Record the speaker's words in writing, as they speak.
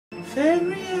Fat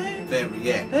React. Fat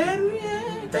React. Fat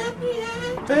React. Fat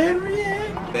React. Fat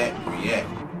React. Fat React.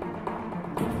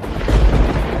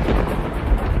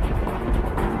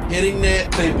 Hitting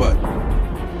that play button.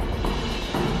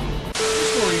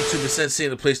 YouTube is Sensei,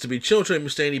 the place to be. Children,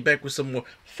 Mr. Andy back with some more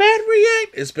Fat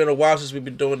React. It's been a while since we've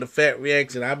been doing the Fat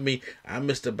Reacts, and I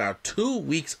missed about 2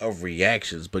 weeks of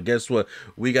reactions. But guess what?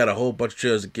 We got a whole bunch of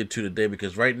trailers to get to today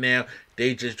because right now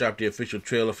they just dropped the official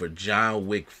trailer for John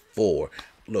Wick 4.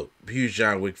 Look, huge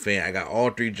John Wick fan. I got all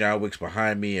 3 John Wicks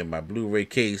behind me in my Blu-ray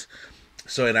case.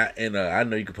 So I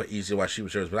know you can put easy watch streaming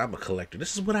service, but I'm a collector.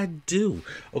 This is what I do.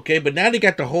 Okay, but now they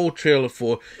got the whole trailer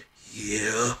for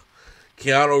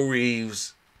Keanu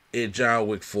Reeves in John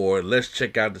Wick 4. Let's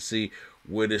check out to see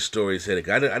where this story is headed.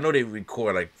 I know they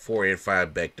record like 4 and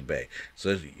 5 back to back,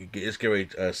 so it's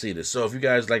great to see this. So if you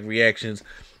guys like reactions,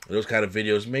 those kind of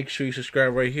videos, make sure you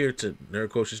subscribe right here to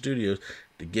Nerd Culture Studios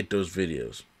to get those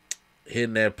videos.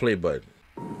 Hitting that play button.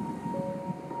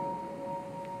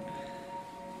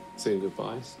 Saying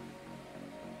goodbyes?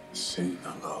 Saying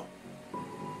hello.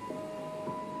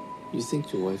 You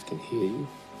think your wife can hear you?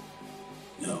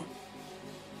 No.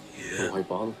 Yeah. Why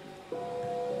bother?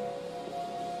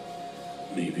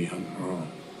 Maybe I'm wrong.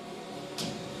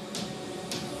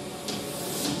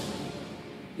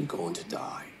 You're going to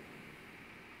die.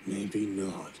 Maybe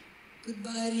not.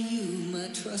 Goodbye to you, my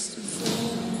trusted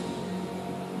friend.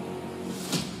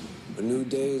 A new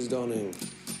day is dawning.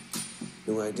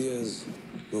 New ideas,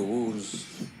 new rules,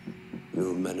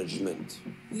 new management.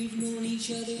 We've known each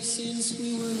other since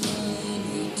we were 9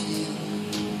 or 10.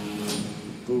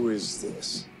 Who is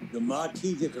this? The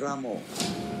Marquis de Gramont.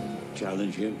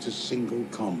 Challenge him to single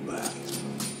combat.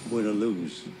 Win or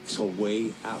lose, it's a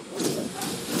way out.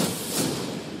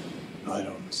 I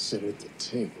don't sit at the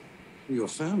table. Your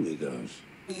family does.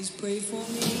 Please pray for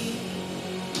me.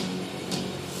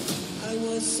 I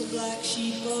was the black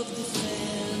sheep of the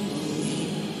family.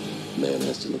 Man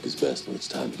has to look his best when it's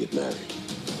time to get married.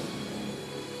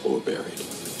 Or buried.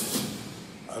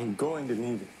 I'm going to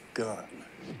need a gun.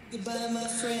 Goodbye, my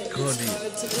friend. Good. It's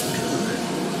hard to die.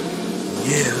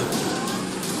 Yeah.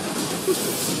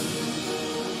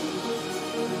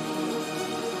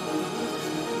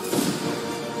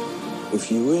 If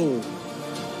you win,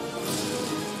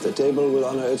 the table will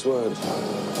honor its word.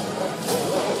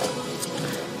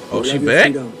 Oh, she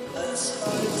back?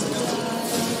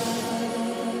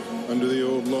 Under the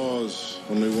old laws,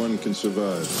 only one can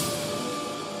survive.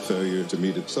 Failure to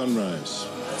meet at sunrise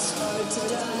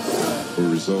will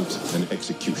result in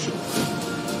execution.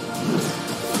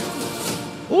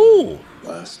 Ooh.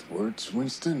 Last words,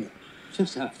 Winston?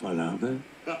 Just have fun out there.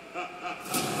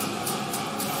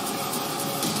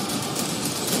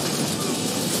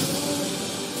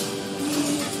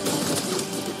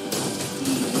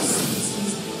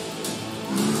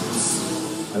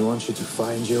 I want you to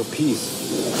find your peace.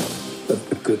 But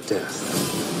a good death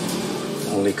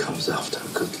only comes after a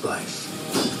good life.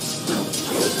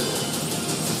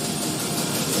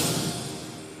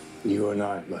 You and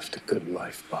I left a good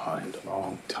life behind a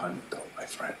long time ago, my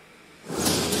friend.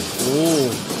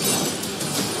 Ooh.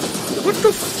 What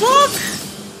the fuck?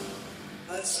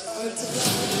 It's hard to die.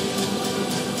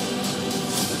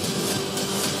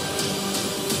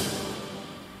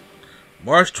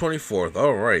 March 24th.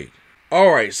 All right.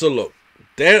 All right. So look,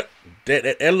 that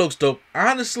looks dope.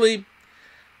 Honestly,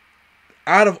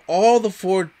 out of all the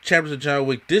 4 chapters of John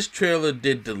Wick, this trailer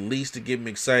did the least to get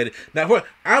me excited. Now,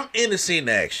 I'm into seeing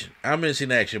action.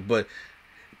 But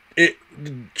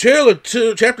trailer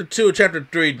 2, chapter 2, and chapter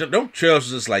 3, them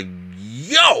trailers was just like,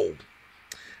 yo,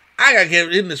 I gotta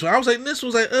get in this one. I was like, this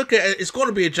was like, okay, it's going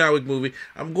to be a John Wick movie.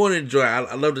 I'm going to enjoy it.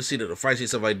 I love to see the fight scene,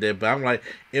 stuff like that. But I'm like,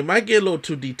 it might get a little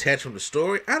too detached from the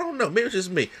story. I don't know. Maybe it's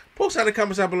just me. Post out in the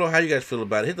comments down below how you guys feel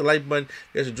about it. Hit the like button. If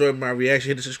you guys enjoyed my reaction,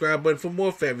 hit the subscribe button for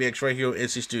more Fat Reacts right here on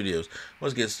NC Studios.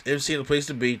 Once again, it's MC, the place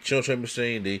to be. Children, Mr.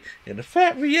 Andy, and the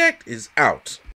Fat React is out.